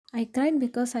I cried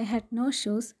because I had no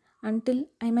shoes until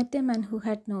I met a man who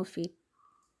had no feet.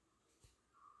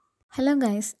 Hello,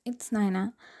 guys, it's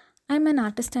Naina. I'm an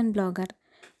artist and blogger.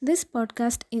 This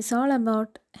podcast is all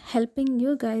about helping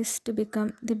you guys to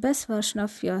become the best version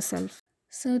of yourself.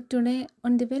 So, today,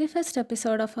 on the very first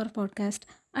episode of our podcast,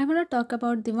 I want to talk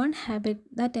about the one habit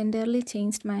that entirely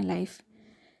changed my life.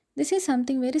 This is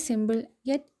something very simple,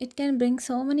 yet it can bring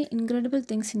so many incredible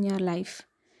things in your life.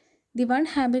 The one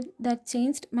habit that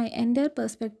changed my entire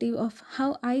perspective of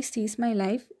how I sees my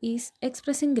life is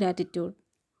expressing gratitude.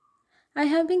 I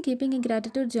have been keeping a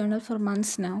gratitude journal for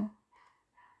months now.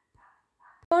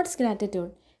 What's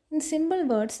gratitude? In simple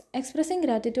words, expressing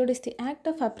gratitude is the act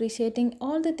of appreciating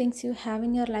all the things you have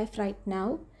in your life right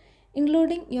now,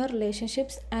 including your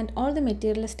relationships and all the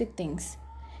materialistic things.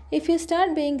 If you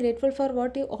start being grateful for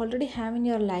what you already have in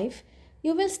your life,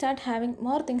 you will start having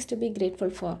more things to be grateful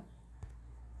for.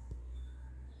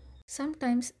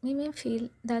 Sometimes we may feel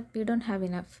that we don't have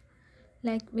enough,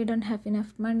 like we don't have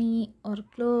enough money or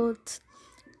clothes.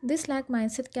 This lack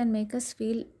mindset can make us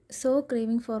feel so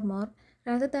craving for more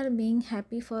rather than being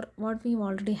happy for what we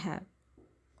already have.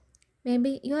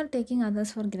 Maybe you are taking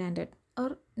others for granted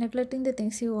or neglecting the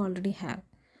things you already have,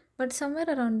 but somewhere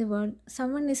around the world,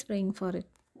 someone is praying for it.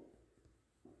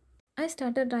 I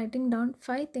started writing down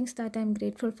 5 things that I am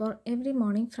grateful for every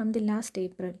morning from the last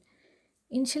April.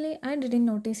 Initially, I didn't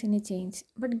notice any change,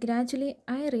 but gradually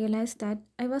I realized that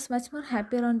I was much more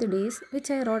happier on the days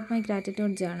which I wrote my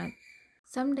gratitude journal.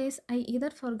 Some days I either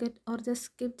forget or just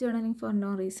skip journaling for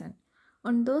no reason.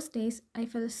 On those days, I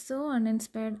felt so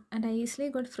uninspired and I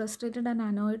easily got frustrated and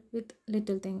annoyed with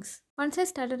little things. Once I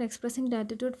started expressing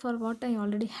gratitude for what I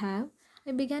already have,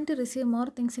 I began to receive more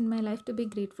things in my life to be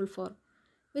grateful for,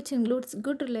 which includes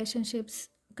good relationships,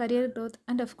 career growth,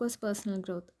 and of course, personal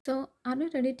growth. So, are you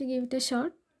ready to give it a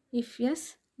shot? If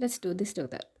yes, let's do this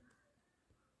together.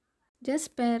 Just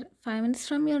spare 5 minutes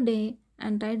from your day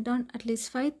and write down at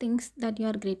least 5 things that you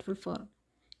are grateful for.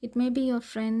 It may be your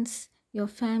friends, your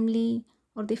family,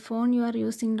 or the phone you are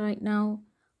using right now,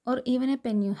 or even a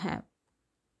pen you have.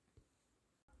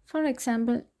 For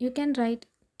example, you can write,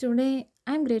 "Today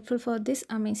I'm grateful for this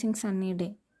amazing sunny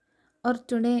day," or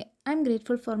 "Today I'm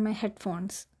grateful for my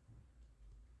headphones."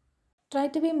 Try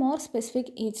to be more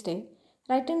specific each day.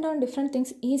 Writing down different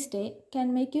things each day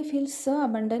can make you feel so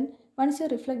abundant once you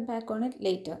reflect back on it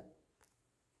later.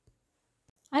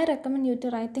 I recommend you to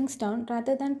write things down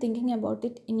rather than thinking about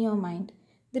it in your mind.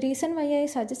 The reason why I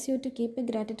suggest you to keep a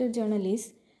gratitude journal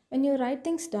is when you write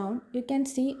things down, you can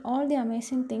see all the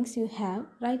amazing things you have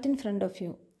right in front of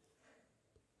you.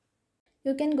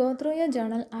 You can go through your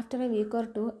journal after a week or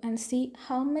two and see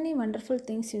how many wonderful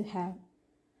things you have.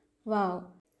 Wow!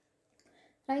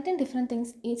 Writing different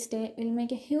things each day will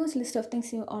make a huge list of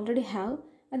things you already have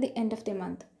at the end of the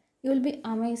month. You will be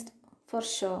amazed for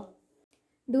sure.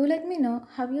 Do let me know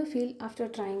how you feel after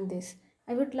trying this.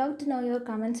 I would love to know your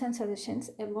comments and suggestions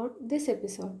about this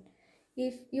episode.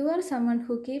 If you are someone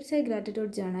who keeps a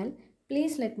gratitude journal,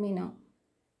 please let me know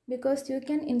because you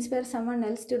can inspire someone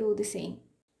else to do the same.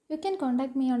 You can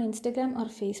contact me on Instagram or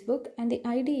Facebook and the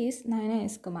ID is Naina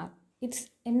S. Kumar. It's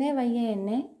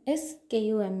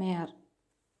NAYANASKUMAR.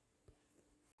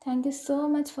 Thank you so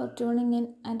much for tuning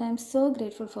in and I'm so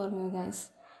grateful for you guys.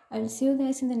 I will see you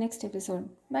guys in the next episode.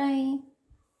 Bye.